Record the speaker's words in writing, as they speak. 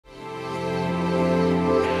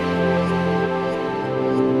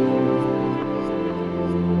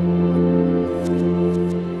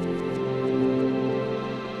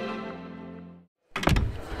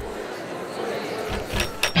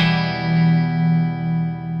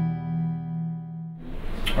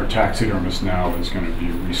taxidermist now is going to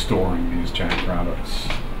be restoring these jackrabbits,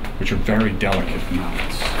 which are very delicate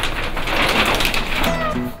mounts.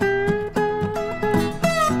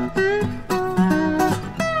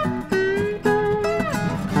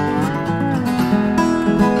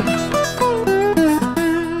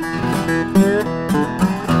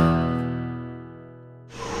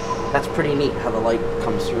 That's pretty neat how the light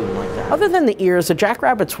comes through them like that. Other than the ears, the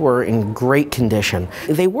jackrabbits were in great condition.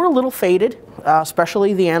 They were a little faded,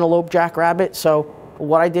 especially the antelope jackrabbit. So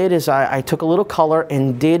what I did is I took a little color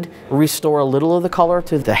and did restore a little of the color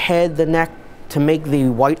to the head, the neck, to make the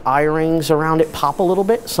white eye rings around it pop a little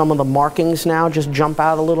bit. Some of the markings now just jump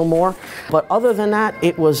out a little more. But other than that,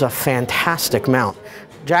 it was a fantastic mount.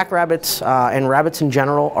 Jackrabbits and rabbits in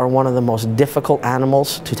general are one of the most difficult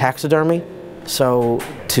animals to taxidermy. So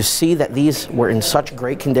to see that these were in such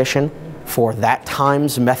great condition for that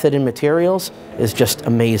time's method and materials is just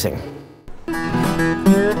amazing.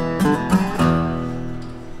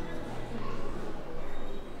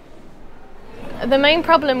 The main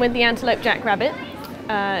problem with the antelope jackrabbit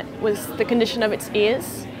was the condition of its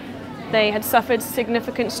ears. They had suffered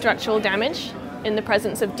significant structural damage in the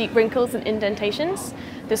presence of deep wrinkles and indentations.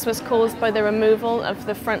 This was caused by the removal of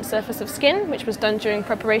the front surface of skin, which was done during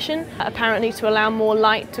preparation, apparently to allow more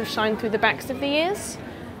light to shine through the backs of the ears.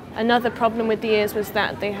 Another problem with the ears was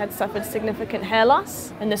that they had suffered significant hair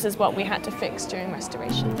loss, and this is what we had to fix during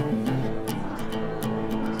restoration.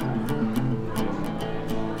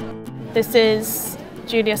 This is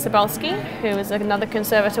Julia Sobalski, who is another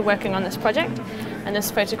conservator working on this project, and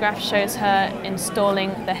this photograph shows her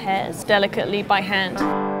installing the hairs delicately by hand.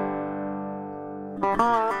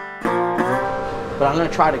 But I'm going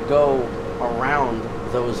to try to go around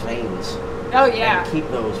those veins. Oh yeah. And keep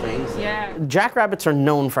those veins there. Yeah. Jackrabbits are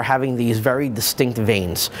known for having these very distinct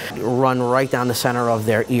veins run right down the center of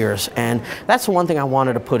their ears, and that's one thing I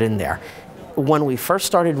wanted to put in there. When we first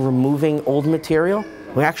started removing old material,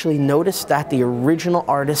 we actually noticed that the original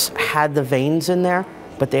artists had the veins in there,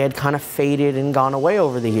 but they had kind of faded and gone away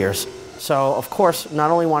over the years. So, of course,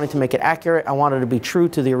 not only wanting to make it accurate, I wanted to be true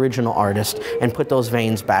to the original artist and put those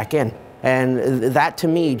veins back in. And that, to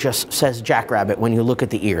me, just says jackrabbit when you look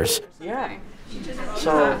at the ears. Yeah.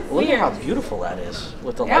 So, look at how beautiful that is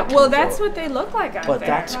with the light. Well, that's what they look like out there. But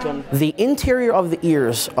that's gonna... The interior of the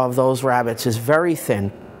ears of those rabbits is very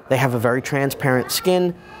thin. They have a very transparent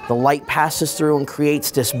skin. The light passes through and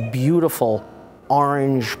creates this beautiful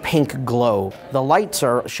orange-pink glow. The lights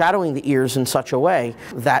are shadowing the ears in such a way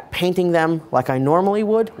that painting them like I normally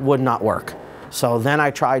would not work. So then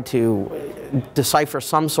I tried to decipher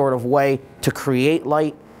some sort of way to create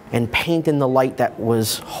light and paint in the light that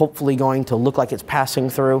was hopefully going to look like it's passing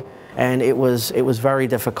through, and it was very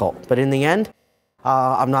difficult. But in the end,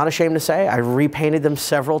 I'm not ashamed to say I repainted them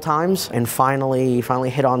several times and finally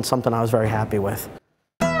hit on something I was very happy with.